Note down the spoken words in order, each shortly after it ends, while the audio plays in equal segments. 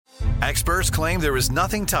Experts claim there is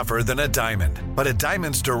nothing tougher than a diamond. But at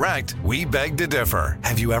Diamonds Direct, we beg to differ.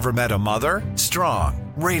 Have you ever met a mother?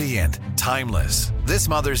 Strong, radiant, timeless. This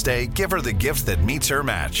Mother's Day, give her the gift that meets her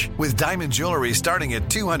match. With diamond jewelry starting at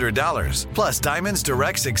 $200. Plus Diamonds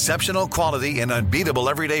Direct's exceptional quality and unbeatable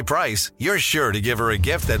everyday price, you're sure to give her a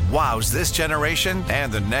gift that wows this generation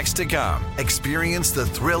and the next to come. Experience the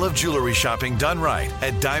thrill of jewelry shopping done right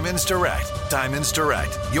at Diamonds Direct. Diamonds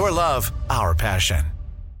Direct. Your love, our passion.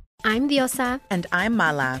 I'm Diosa. And I'm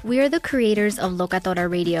Mala. We are the creators of Locatora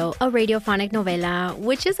Radio, a radiophonic novela,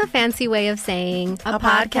 which is a fancy way of saying a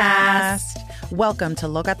podcast. Welcome to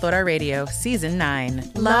Locatora Radio, Season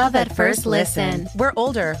 9. Love at First Listen. We're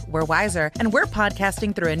older, we're wiser, and we're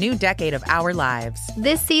podcasting through a new decade of our lives.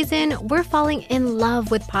 This season, we're falling in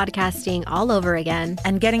love with podcasting all over again.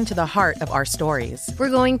 And getting to the heart of our stories.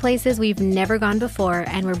 We're going places we've never gone before,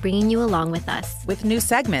 and we're bringing you along with us. With new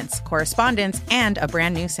segments, correspondence, and a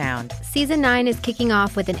brand new sound. Season 9 is kicking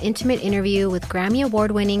off with an intimate interview with Grammy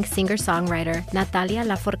Award-winning singer-songwriter Natalia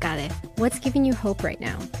Lafourcade. What's giving you hope right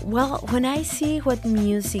now? Well, when I see what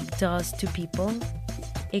music does to people,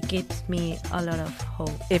 it gives me a lot of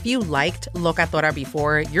hope. If you liked Locatora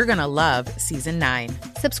before, you're going to love Season 9.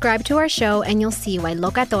 Subscribe to our show and you'll see why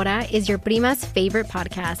Locatora is your prima's favorite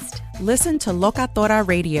podcast. Listen to Locatora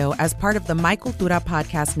Radio as part of the My Cultura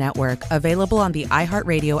Podcast Network, available on the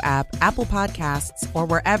iHeartRadio app, Apple Podcasts, or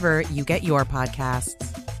wherever you get your podcasts.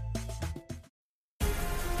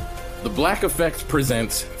 The Black Effect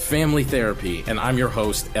presents Family Therapy, and I'm your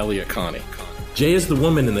host, Elliot Connie. Jay is the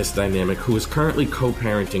woman in this dynamic who is currently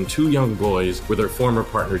co-parenting 2 young boys with her former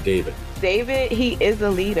partner, David. David, he is a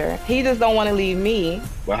leader. He just don't want to leave me.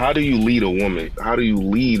 But how do you lead a woman? How do you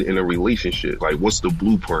lead in a relationship? Like, what's the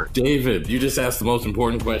blueprint? David, you just asked the most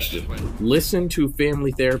important question. Listen to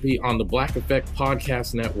Family Therapy on the Black Effect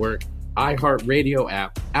Podcast Network, iHeartRadio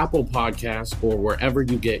app, Apple Podcasts, or wherever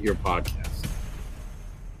you get your podcasts.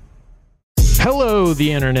 Hello,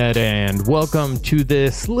 the internet, and welcome to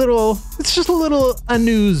this it's just a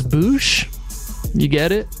news bouche. You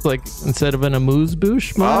get it? Like, instead of an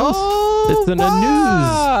amuse-bouche, Miles, it's an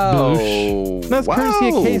amuse-bouche. That's courtesy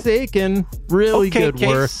of Case Aiken. Really good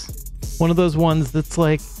work. One of those ones that's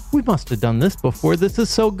like, we must have done this before. This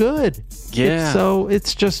is so good. Yeah.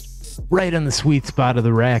 It's just right in the sweet spot of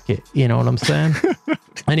the racket. You know what I'm saying?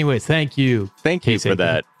 Anyways, thank you. Thank you for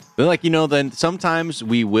that. Like, then sometimes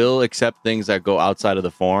we will accept things that go outside of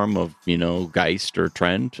the form of, Geist or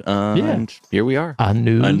trend. And here we are. A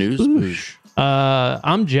news bouche.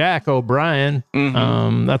 I'm Jack O'Brien.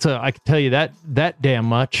 Mm-hmm. I can tell you that damn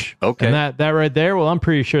much. Okay. And that right there, well, I'm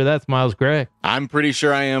pretty sure that's Miles Gray. I'm pretty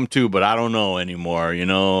sure I am too, but I don't know anymore,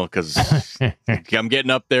 because I'm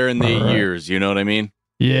getting up there in the years, you know what I mean?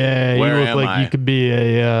 Yeah, you look like you could be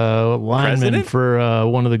a lineman President? For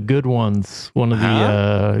one of the good ones, one of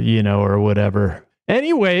the, or whatever.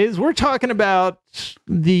 Anyways, we're talking about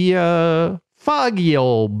the foggy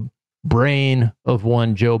old brain of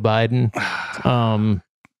one Joe Biden.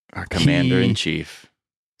 Our commander-in-chief.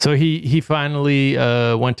 So he finally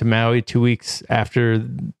went to Maui 2 weeks after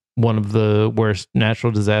one of the worst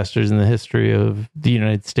natural disasters in the history of the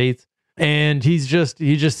United States. And he just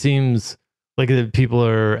seems... like the people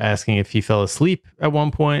are asking if he fell asleep at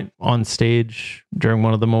one point on stage during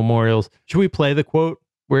one of the memorials. Should we play the quote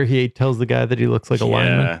where he tells the guy that he looks like a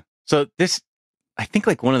lineman? So this, I think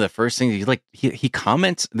like one of the first things he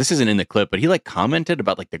comments, this isn't in the clip, but he commented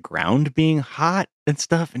about like the ground being hot and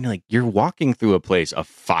stuff. And you're walking through a place, a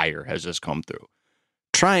fire has just come through.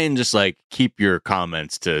 Try and just keep your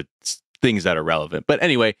comments to things that are relevant. But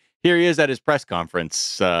anyway, here he is at his press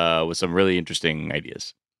conference with some really interesting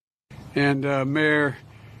ideas. And Mayor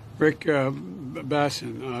Rick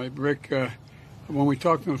Bassin. Rick, when we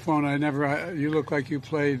talked on the phone, you look like you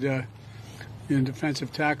played in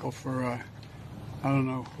defensive tackle for, I don't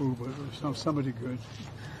know who, but somebody good.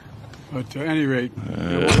 But at any rate,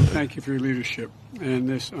 I want to thank you for your leadership and during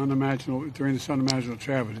this unimaginable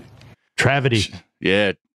tragedy.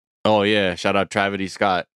 Yeah. Oh, yeah. Shout out Travity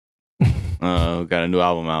Scott. Got a new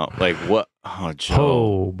album out. Like, what? Oh, Joe.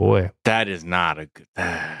 Oh, boy. That is not a good...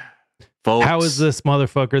 Folks. How is this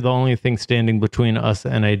motherfucker the only thing standing between us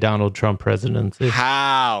and a Donald Trump presidency?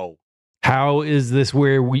 How is this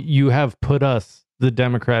where you have put us, the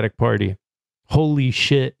Democratic Party? Holy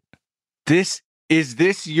shit. Is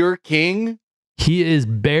this your king? He is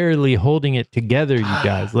barely holding it together, you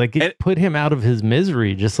guys. It put him out of his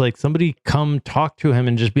misery. Just somebody come talk to him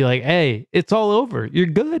and just be like, hey, it's all over. You're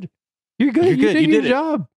good. You did your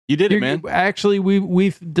job. You did it, man. Actually,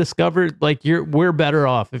 we've discovered we're better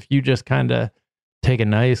off if you just kind of take a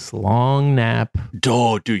nice long nap.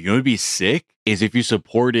 Oh, dude, you know what would be sick is if you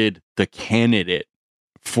supported the candidate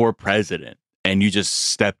for president and you just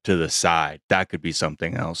step to the side. That could be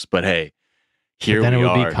something else. But hey, here then we it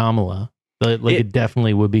would are. be Kamala. It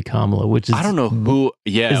definitely would be Kamala, which is... I don't know who...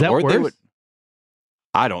 Yeah, is that or worse? they would...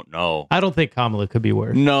 I don't know. I don't think Kamala could be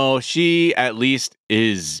worse. No, she at least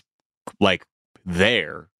is like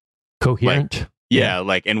there. Coherent. Yeah,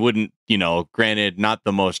 like, and wouldn't, granted, not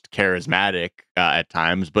the most charismatic at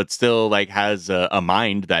times, but still like has a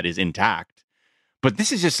mind that is intact. But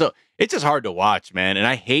this is just it's just hard to watch, man. And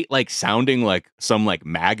I hate like sounding like some like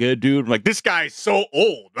MAGA dude. Like, this guy's so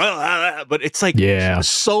old. But it's like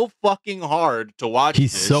so fucking hard to watch.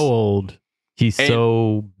 He's so old. He's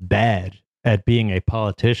so bad at being a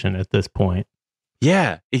politician at this point.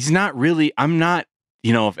 Yeah, he's not really. I'm not.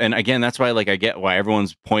 And again, that's why, like, I get why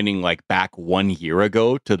everyone's pointing, like, back 1 year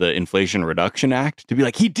ago to the Inflation Reduction Act to be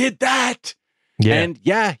like, he did that. Yeah. And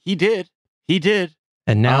yeah, he did. He did.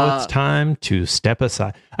 And now it's time to step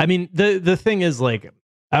aside. I mean, the thing is, like,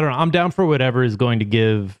 I don't know. I'm down for whatever is going to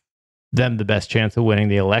give them the best chance of winning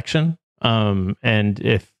the election. And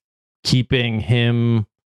if keeping him,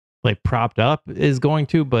 like, propped up is going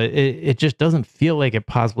to, but it just doesn't feel like it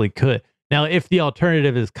possibly could. Now, if the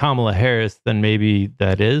alternative is Kamala Harris, then maybe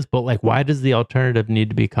that is. But like, why does the alternative need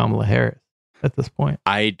to be Kamala Harris at this point?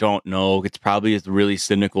 I don't know. It's probably a really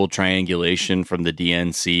cynical triangulation from the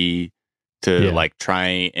DNC to like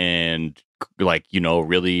try and like,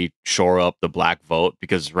 really shore up the black vote.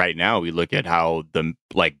 Because right now we look at how the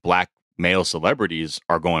like black male celebrities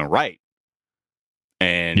are going right.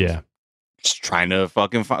 And just trying to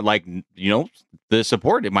fucking find like, the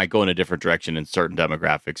support, it might go in a different direction in certain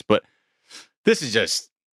demographics. But this is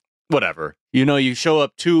just whatever. You show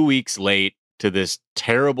up 2 weeks late to this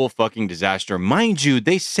terrible fucking disaster. Mind you,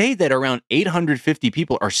 they say that around 850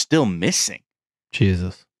 people are still missing.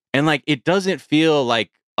 Jesus. And like, it doesn't feel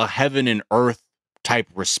like a heaven and earth type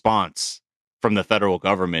response from the federal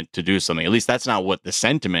government to do something. At least that's not what the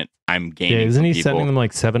sentiment I'm gaining. Yeah, isn't he sending them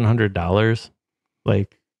like $700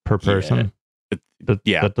 like per person?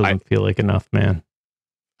 That doesn't feel like enough, man.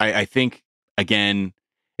 I think again,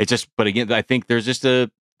 it's just, but again, I think there's just a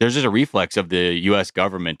reflex of the U.S.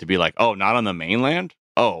 government to be like, oh, not on the mainland.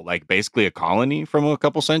 Oh, like basically a colony from a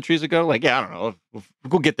couple centuries ago. Like, yeah, I don't know.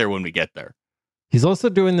 We'll get there when we get there. He's also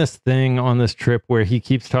doing this thing on this trip where he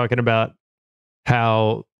keeps talking about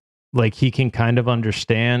how like he can kind of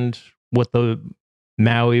understand what the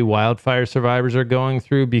Maui wildfire survivors are going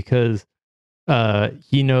through because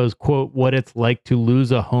he knows, quote, what it's like to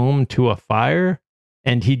lose a home to a fire.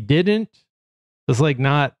 And he didn't. It's like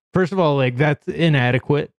not, first of all, like that's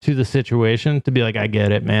inadequate to the situation to be like, I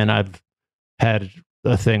get it, man. I've had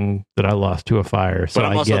a thing that I lost to a fire. So but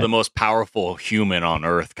I'm also the most powerful human on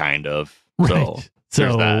earth, kind of. Right.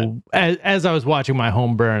 So as I was watching my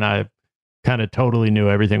home burn, I kind of totally knew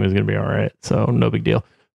everything was going to be all right. So no big deal.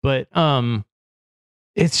 But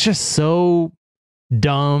it's just so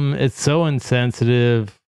dumb. It's so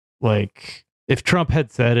insensitive. Like if Trump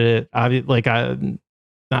had said it, I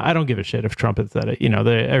don't give a shit if Trump had said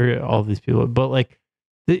it, all these people, but like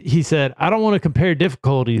he said, I don't want to compare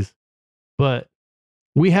difficulties, but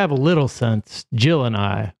we have a little sense, Jill and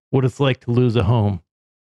I, what it's like to lose a home.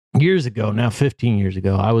 Years ago, now 15 years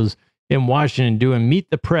ago, I was in Washington doing Meet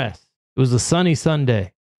the Press. It was a sunny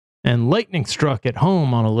Sunday and lightning struck at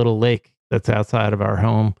home on a little lake that's outside of our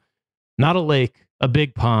home. Not a lake, a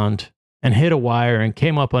big pond, and hit a wire and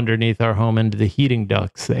came up underneath our home into the heating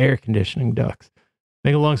ducts, the air conditioning ducts.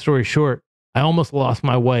 Make a long story short, I almost lost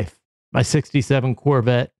my wife, my 67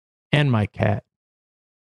 Corvette, and my cat.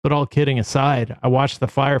 But all kidding aside, I watched the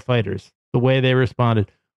firefighters, the way they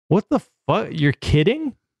responded. What the fuck? You're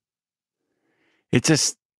kidding? It's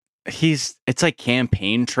just, it's like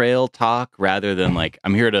campaign trail talk rather than like,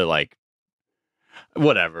 I'm here to like,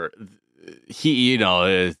 whatever.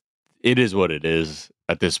 It is what it is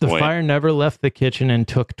at this point. The fire never left the kitchen and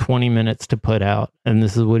took 20 minutes to put out. And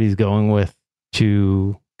this is what he's going with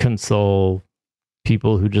to console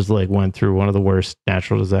people who just like went through one of the worst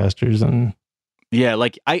natural disasters. And yeah,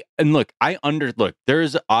 like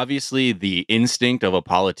there's obviously the instinct of a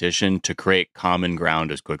politician to create common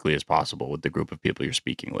ground as quickly as possible with the group of people you're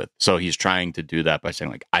speaking with. So he's trying to do that by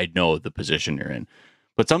saying like, I know the position you're in,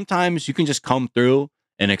 but sometimes you can just come through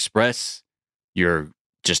and express your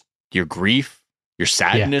grief, your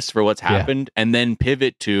sadness for what's happened, and then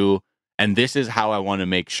pivot to, and this is how I want to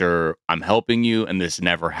make sure I'm helping you, and this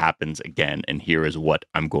never happens again, and here is what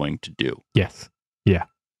I'm going to do. Yes. Yeah.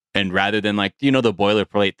 And rather than like, the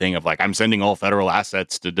boilerplate thing of like, I'm sending all federal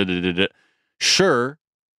assets to sure,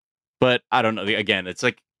 but I don't know. Again, it's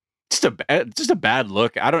like, just a bad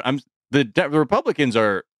look. The Republicans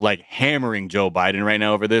are like hammering Joe Biden right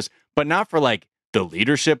now over this, but not for like the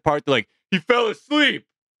leadership part. They're like, he fell asleep.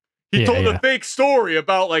 He told a fake story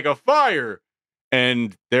about like a fire.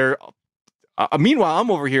 And they're meanwhile,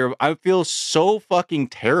 I'm over here. I feel so fucking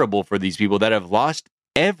terrible for these people that have lost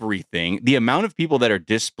everything. The amount of people that are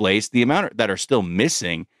displaced, the amount that are still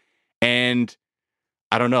missing. And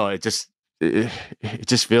I don't know. It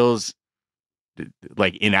just feels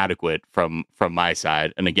like inadequate from my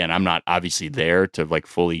side. And again, I'm not obviously there to like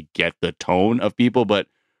fully get the tone of people, but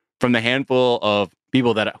from the handful of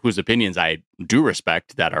people whose opinions I do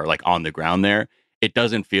respect that are like on the ground there, it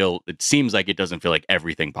seems like it doesn't feel like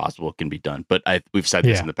everything possible can be done. But we've said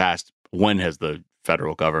this in the past. When has the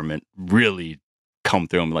federal government really come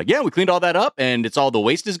through and be like, yeah, we cleaned all that up and it's all the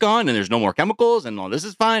waste is gone and there's no more chemicals and all this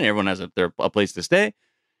is fine. Everyone has a place to stay.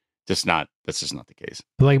 That's just not the case.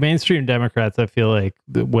 Like mainstream Democrats, I feel like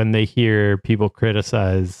when they hear people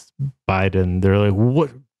criticize Biden, they're like,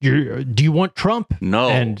 "What? Do you want Trump?" No,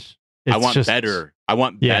 and I want better. I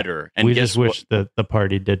want better. And we just wish that the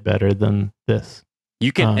party did better than this.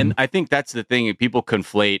 You can, and I think that's the thing. People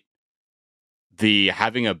conflate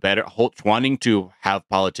wanting to have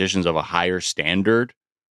politicians of a higher standard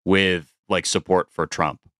with like support for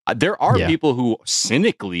Trump. There are people who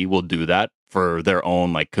cynically will do that for their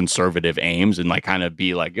own like conservative aims and like kind of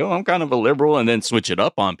be like, yo, I'm kind of a liberal and then switch it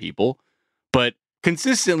up on people. But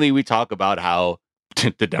consistently we talk about how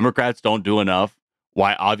the Democrats don't do enough.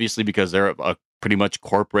 Why? Obviously, because they're a pretty much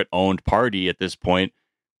corporate owned party at this point,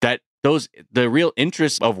 that the real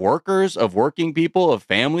interests of workers, of working people, of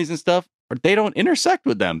families and stuff, they don't intersect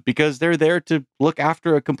with them because they're there to look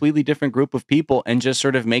after a completely different group of people and just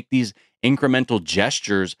sort of make these incremental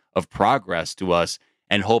gestures of progress to us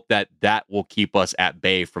and hope that will keep us at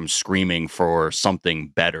bay from screaming for something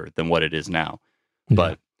better than what it is now.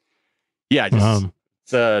 But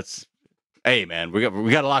it's hey man, we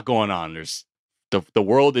got a lot going on. There's the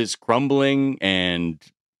world is crumbling, and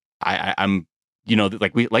I'm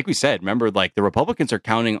like we said, remember, like the Republicans are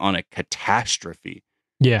counting on a catastrophe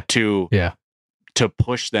to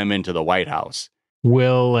push them into the White House.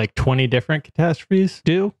 Will like 20 different catastrophes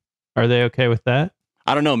do? Are they okay with that?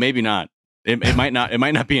 I don't know. Maybe not. It might not. It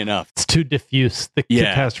might not be enough. It's too diffuse. The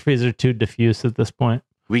catastrophes are too diffuse at this point.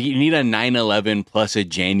 We need a 9/11 plus a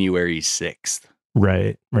January 6th.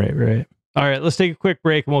 Right. All right. Let's take a quick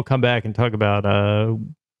break and we'll come back and talk about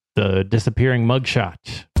the disappearing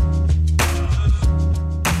mugshot.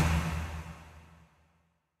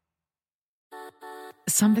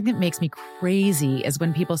 Something that makes me crazy is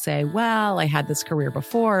when people say, well, I had this career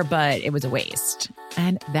before, but it was a waste.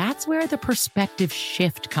 And that's where the perspective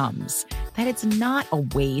shift comes, that it's not a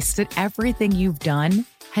waste, that everything you've done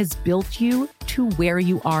has built you to where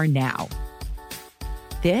you are now.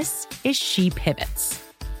 This is She Pivots,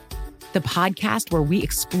 the podcast where we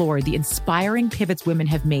explore the inspiring pivots women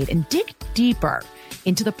have made and dig deeper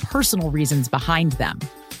into the personal reasons behind them.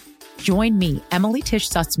 Join me, Emily Tish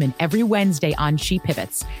Sussman, every Wednesday on She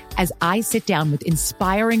Pivots as I sit down with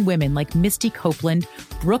inspiring women like Misty Copeland,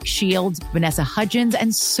 Brooke Shields, Vanessa Hudgens,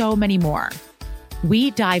 and so many more. We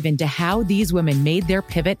dive into how these women made their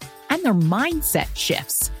pivot and their mindset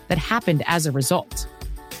shifts that happened as a result.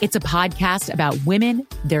 It's a podcast about women,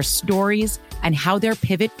 their stories, and how their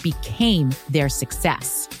pivot became their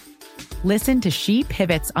success. Listen to She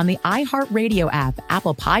Pivots on the iHeartRadio app,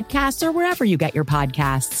 Apple Podcasts, or wherever you get your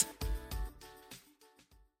podcasts.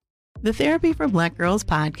 The Therapy for Black Girls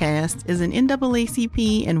podcast is an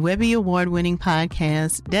NAACP and Webby Award-winning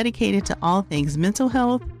podcast dedicated to all things mental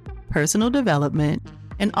health, personal development,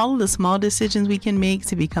 and all of the small decisions we can make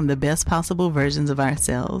to become the best possible versions of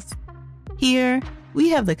ourselves. Here, we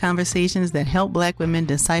have the conversations that help Black women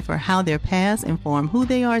decipher how their past inform who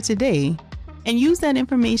they are today and use that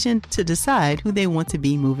information to decide who they want to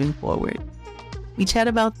be moving forward. We chat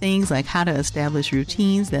about things like how to establish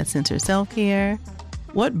routines that center self-care,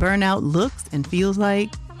 what burnout looks and feels like,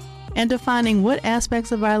 and defining what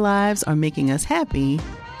aspects of our lives are making us happy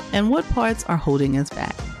and what parts are holding us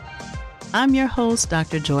back. I'm your host,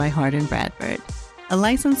 Dr. Joy Harden Bradford, a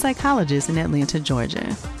licensed psychologist in Atlanta,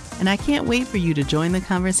 Georgia, and I can't wait for you to join the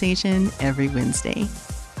conversation every Wednesday.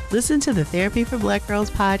 Listen to the Therapy for Black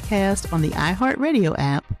Girls podcast on the iHeartRadio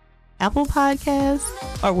app, Apple Podcasts,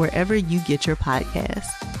 or wherever you get your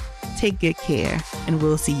podcasts. Take good care, and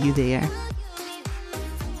we'll see you there.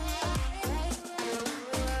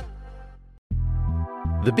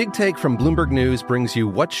 The Big Take from Bloomberg News brings you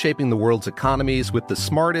what's shaping the world's economies with the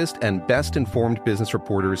smartest and best-informed business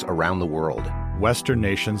reporters around the world. Western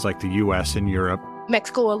nations like the U.S. and Europe.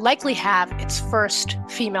 Mexico will likely have its first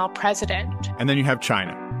female president. And then you have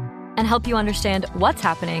China. and help you understand what's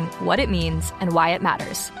happening, what it means, and why it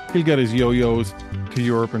matters. He'll get his yo-yos to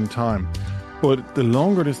Europe in time. But the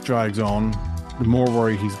longer this drags on, the more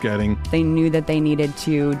worry he's getting. They knew that they needed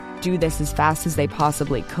to do this as fast as they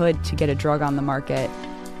possibly could to get a drug on the market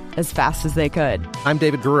as fast as they could. I'm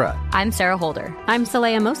David Gura. I'm Sarah Holder. I'm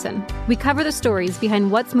Saleha Mohsen. We cover the stories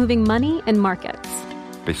behind what's moving money and markets.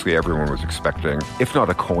 Basically, everyone was expecting, if not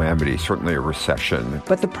a calamity, certainly a recession.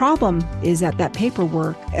 But the problem is that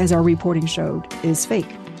paperwork, as our reporting showed, is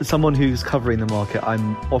fake. As someone who's covering the market,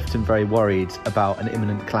 I'm often very worried about an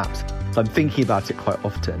imminent collapse. So I'm thinking about it quite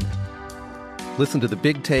often. Listen to The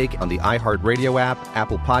Big Take on the iHeartRadio app,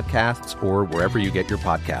 Apple Podcasts, or wherever you get your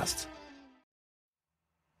podcasts.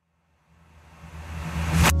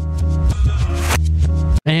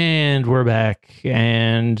 And we're back.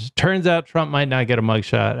 And turns out Trump might not get a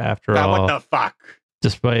mugshot after all. What the fuck?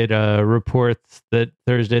 Despite reports that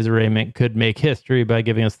Thursday's arraignment could make history by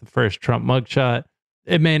giving us the first Trump mugshot,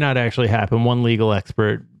 it may not actually happen. One legal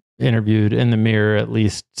expert interviewed in the Mirror at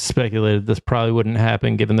least speculated this probably wouldn't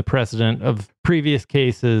happen given the precedent of previous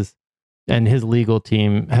cases, and his legal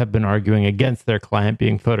team have been arguing against their client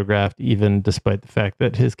being photographed, even despite the fact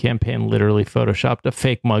that his campaign literally photoshopped a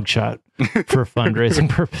fake mugshot for fundraising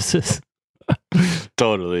purposes.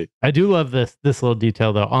 Totally. I do love this little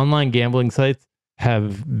detail, though. Online gambling sites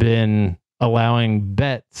have been allowing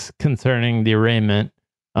bets concerning the arraignment.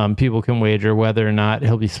 People can wager whether or not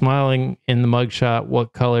he'll be smiling in the mugshot,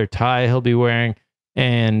 what color tie he'll be wearing,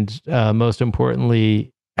 and most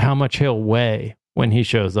importantly, how much he'll weigh when he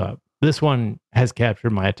shows up. This one has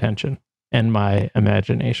captured my attention and my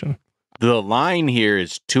imagination. The line here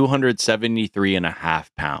is 273.5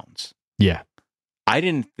 pounds. Yeah. I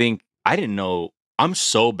didn't know. I'm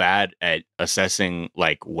so bad at assessing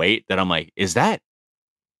like weight that I'm like, is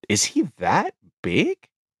he that big?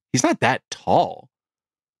 He's not that tall.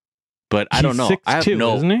 But I don't know. 6'2", I have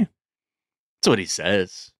no. Isn't he? That's what he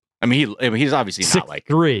says. I mean, he's obviously not like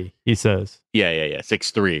 6'3", he says. Yeah,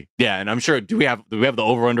 6'3". Yeah, and I'm sure. Do we have the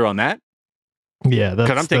over under on that? Yeah,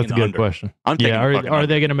 that's I'm taking a good under. question. I'm taking are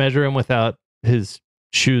they going to measure him without his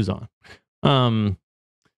shoes on?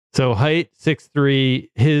 So height 6'3",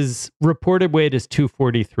 his reported weight is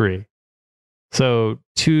 243. So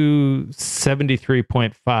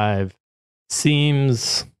 273.5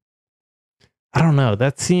 seems, I don't know,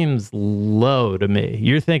 that seems low to me.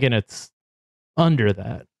 You're thinking it's under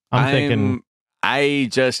that. I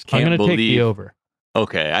just can't I'm going to take believe the over.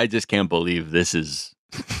 Okay, I just can't believe this is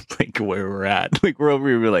like where we're at. Like we're over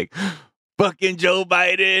here, we're like fucking Joe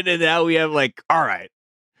Biden, and now we have like, all right,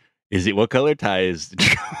 is it what color tie is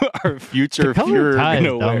our future? The color tie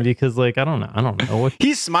is dumb because like I don't know what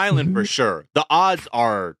he's smiling for sure. The odds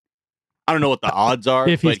are, I don't know what the odds are,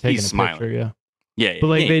 if he's but taking he's a smiling. picture, Yeah, but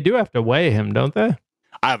like they do have to weigh him, don't they?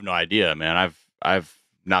 I have no idea, man. I've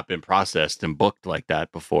not been processed and booked like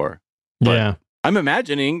that before. But yeah. I'm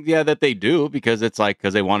imagining, that they do because it's like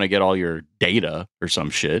because they want to get all your data or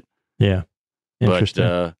some shit. Yeah, interesting.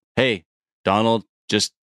 But hey, Donald,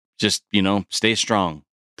 just stay strong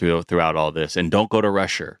throughout all this, and don't go to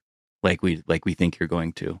Russia like we think you're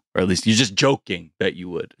going to, or at least you're just joking that you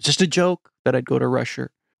would. It's just a joke that I'd go to Russia.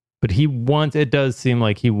 But it does seem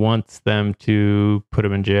like he wants them to put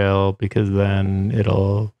him in jail because then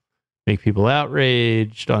it'll make people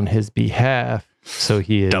outraged on his behalf. So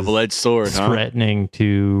he is double-edged sword, threatening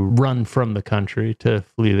to run from the country, to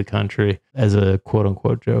flee the country as a quote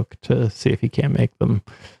unquote joke to see if he can't make them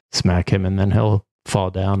smack him, and then he'll fall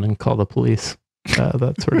down and call the police.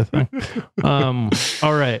 That sort of thing.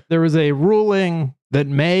 All right. There was a ruling that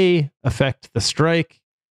may affect the strike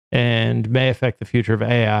and may affect the future of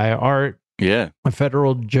AI art. Yeah. A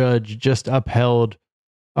federal judge just upheld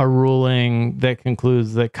a ruling that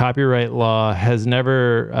concludes that copyright law has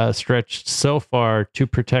never stretched so far to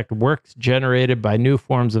protect works generated by new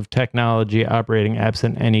forms of technology operating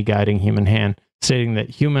absent any guiding human hand, stating that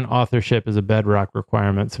human authorship is a bedrock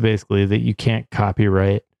requirement. So basically that you can't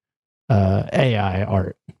copyright AI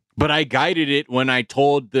art. But I guided it when I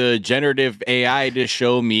told the generative AI to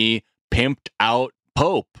show me pimped out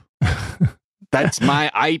Pope. That's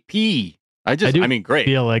my IP. Great.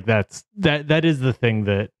 Feel like that is the thing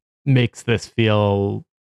that makes this feel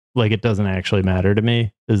like it doesn't actually matter to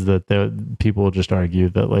me, is that the people will just argue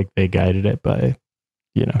that like they guided it by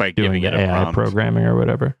doing the AI programming or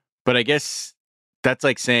whatever. But I guess that's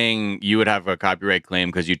like saying you would have a copyright claim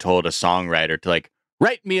because you told a songwriter to like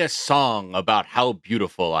write me a song about how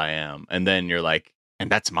beautiful I am, and then you're like, and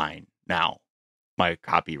that's mine now. My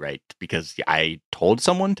copyright because I told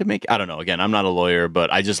someone to make. I don't know. Again, I'm not a lawyer,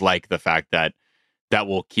 but I just like the fact that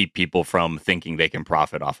will keep people from thinking they can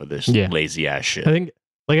profit off of this lazy ass shit. I think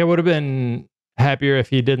Like, I would have been happier if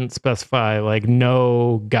he didn't specify like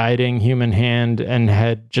no guiding human hand and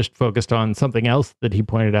had just focused on something else that he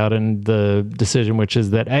pointed out in the decision, which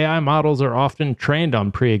is that AI models are often trained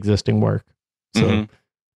on pre-existing work. So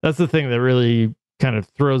that's the thing that really kind of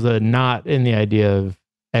throws a knot in the idea of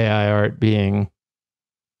AI art being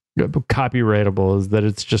copyrightable, is that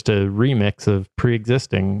it's just a remix of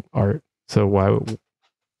pre-existing art. So why?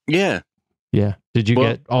 Yeah. Did you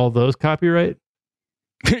get all those copyright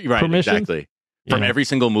right, permissions? Exactly. From every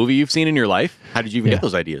single movie you've seen in your life? How did you even get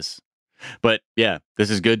those ideas? But yeah, this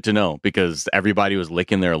is good to know, because everybody was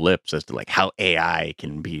licking their lips as to like how AI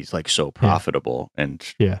can be like so profitable, and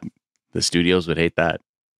the studios would hate that.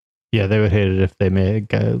 Yeah, they would hate it if they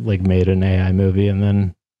made an AI movie and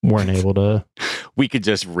then weren't able to. We could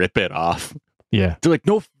just rip it off. Yeah, they're like,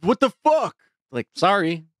 no, what the fuck? Like,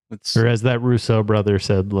 sorry. Or as that Russo brother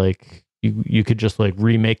said, like you could just like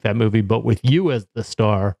remake that movie, but with you as the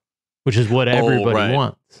star, which is what everybody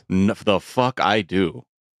wants. The fuck I do.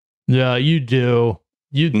 Yeah, you do.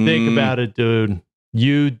 You think about it, dude.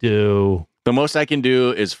 You do. The most I can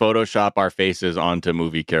do is Photoshop our faces onto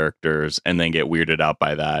movie characters and then get weirded out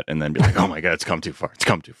by that and then be like, oh my God, it's come too far. It's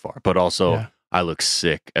come too far. But also, I look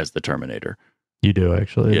sick as the Terminator. You do,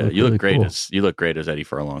 actually. Yeah, you look great cool. you look great as Eddie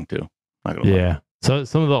Furlong, too. Not gonna lie. So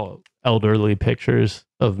some of the elderly pictures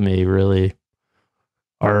of me really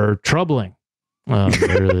are troubling.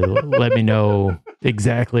 They really let me know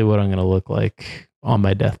exactly what I'm going to look like on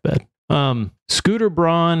my deathbed. Scooter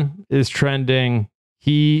Braun is trending.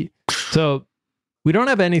 So we don't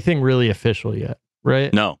have anything really official yet,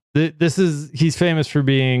 right? No. He's famous for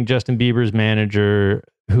being Justin Bieber's manager,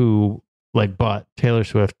 who like bought Taylor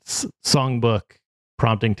Swift's songbook,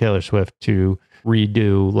 prompting Taylor Swift to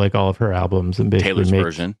redo like all of her albums and basically Taylor's make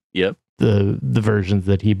version. Yep. The versions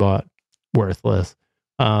that he bought worthless.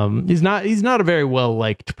 He's not a very well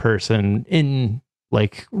liked person in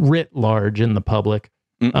like writ large in the public.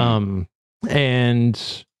 And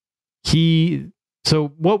so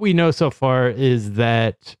what we know so far is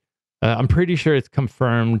that I'm pretty sure it's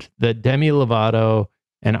confirmed that Demi Lovato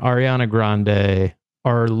and Ariana Grande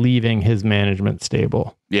are leaving his management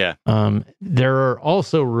stable. Yeah. There are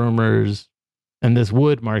also rumors, and this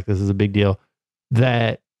would mark this as a big deal,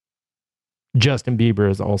 that Justin Bieber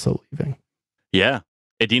is also leaving. Yeah.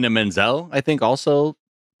 Idina Menzel, I think, also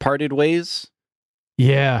parted ways.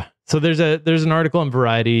 Yeah. So there's an article in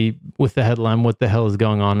Variety with the headline, "What the hell is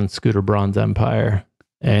going on in Scooter Braun's empire?"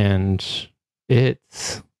 And it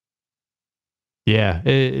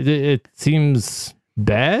seems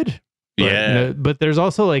bad. But there's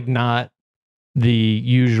also like not the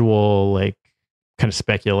usual like kind of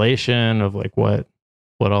speculation of like what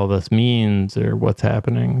all this means or what's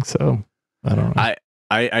happening. So I don't know.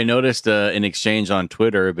 I noticed an exchange on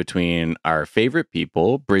Twitter between our favorite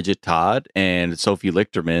people, Bridget Todd and Sophie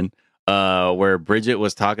Lichterman, where Bridget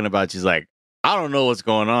was talking about, she's like, I don't know what's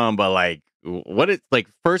going on, but like, what it's like,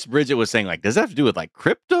 first Bridget was saying like, does that have to do with like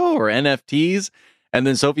crypto or NFTs? And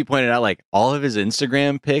then Sophie pointed out like all of his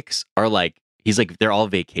Instagram pics are like, he's like, they're all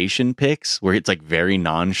vacation pics where it's like very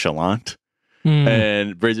nonchalant.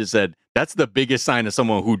 And Bridget said, that's the biggest sign of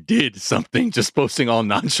someone who did something, just posting all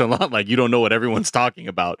nonchalant, like you don't know what everyone's talking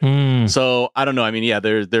about. So I don't know. I mean,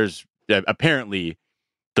 there's apparently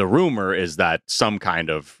the rumor is that some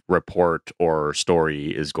kind of report or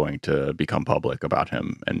story is going to become public about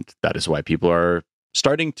him. And that is why people are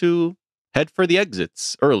starting to head for the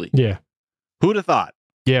exits early. Yeah. Who'd have thought?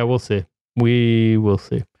 Yeah, we'll see. We will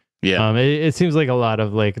see. Yeah. It seems like a lot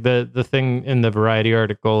of like the thing in the Variety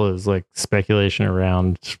article is like speculation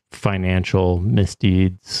around financial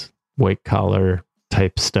misdeeds, white collar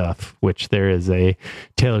type stuff, which there is a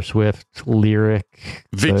Taylor Swift lyric.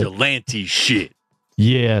 Vigilante shit.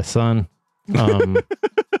 Yeah, son.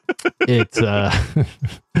 It's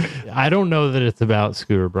I don't know that it's about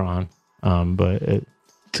Scooter Braun, but it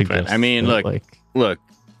suggests. I mean, look.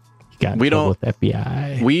 We don't with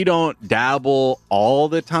FBI. We don't dabble all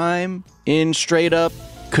the time in straight up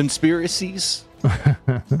conspiracies.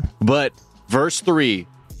 But verse 3,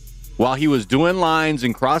 while he was doing lines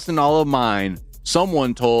and crossing all of mine,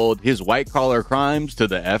 someone told his white collar crimes to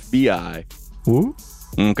the FBI. Ooh.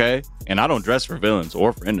 Okay. And I don't dress for villains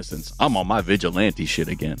or for innocents. I'm on my vigilante shit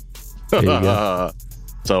again.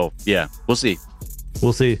 So yeah, we'll see.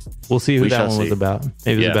 We'll see who that one was about.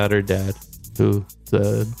 Maybe it was about her dad, who's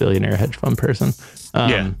a billionaire hedge fund person.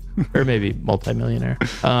 Or maybe multimillionaire.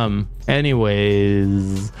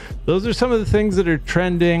 Anyways, those are some of the things that are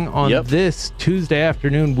trending on this Tuesday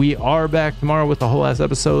afternoon. We are back tomorrow with the whole last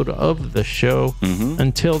episode of the show.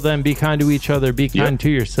 Until then, be kind to each other, be kind to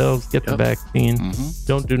yourselves, get the vaccine,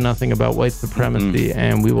 don't do nothing about white supremacy,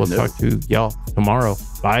 and we will talk to y'all tomorrow.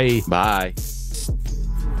 Bye. Bye.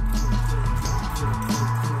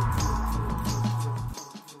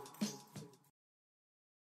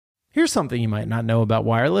 Here's something you might not know about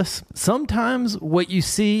wireless. Sometimes what you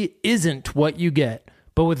see isn't what you get.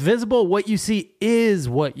 But with Visible, what you see is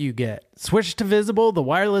what you get. Switch to Visible, the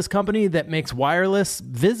wireless company that makes wireless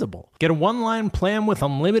visible. Get a one-line plan with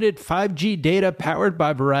unlimited 5G data powered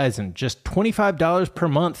by Verizon. Just $25 per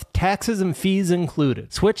month, taxes and fees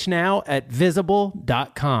included. Switch now at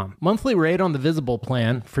Visible.com. Monthly rate on the Visible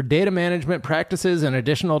plan. For data management practices and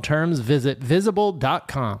additional terms, visit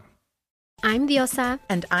Visible.com. I'm Diosa.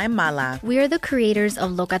 And I'm Mala. We are the creators of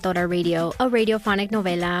Locatora Radio, a radiophonic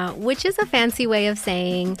novela, which is a fancy way of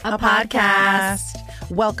saying a podcast.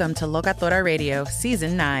 Welcome to Locatora Radio,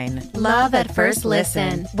 Season 9. Love at first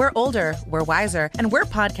listen. We're older, we're wiser, and we're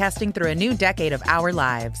podcasting through a new decade of our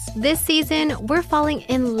lives. This season, we're falling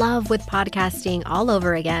in love with podcasting all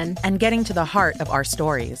over again. And getting to the heart of our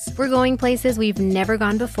stories. We're going places we've never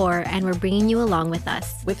gone before, and we're bringing you along with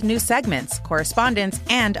us. With new segments, correspondence,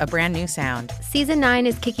 and a brand new sound. Season 9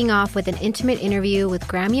 is kicking off with an intimate interview with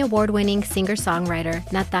Grammy Award-winning singer-songwriter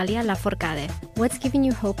Natalia Lafourcade. What's giving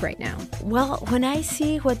you hope right now? Well, when I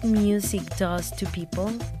see what music does to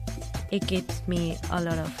people, it gives me a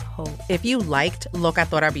lot of hope. If you liked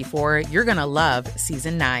Locatora before, you're going to love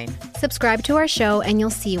Season 9. Subscribe to our show and you'll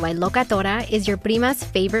see why Locatora is your prima's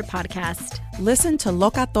favorite podcast. Listen to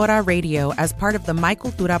Locatora Radio as part of the My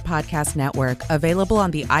Cultura Podcast Network, available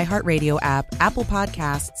on the iHeartRadio app, Apple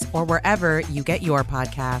Podcasts, or wherever you get your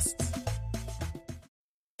podcasts.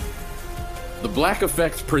 The Black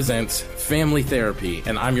Effect presents Family Therapy,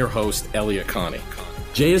 and I'm your host, Elliot Connie.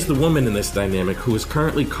 Jay is the woman in this dynamic who is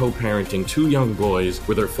currently co-parenting 2 young boys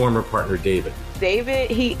with her former partner, David.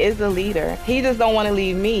 David, he is a leader. He just don't want to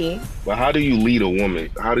leave me. But how do you lead a woman?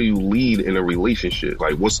 How do you lead in a relationship?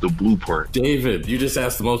 Like, what's the blueprint? David, you just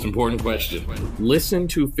asked the most important question. Listen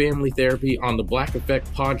to Family Therapy on the Black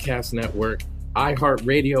Effect Podcast Network,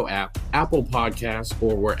 iHeartRadio app, Apple Podcasts,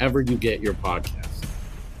 or wherever you get your podcasts.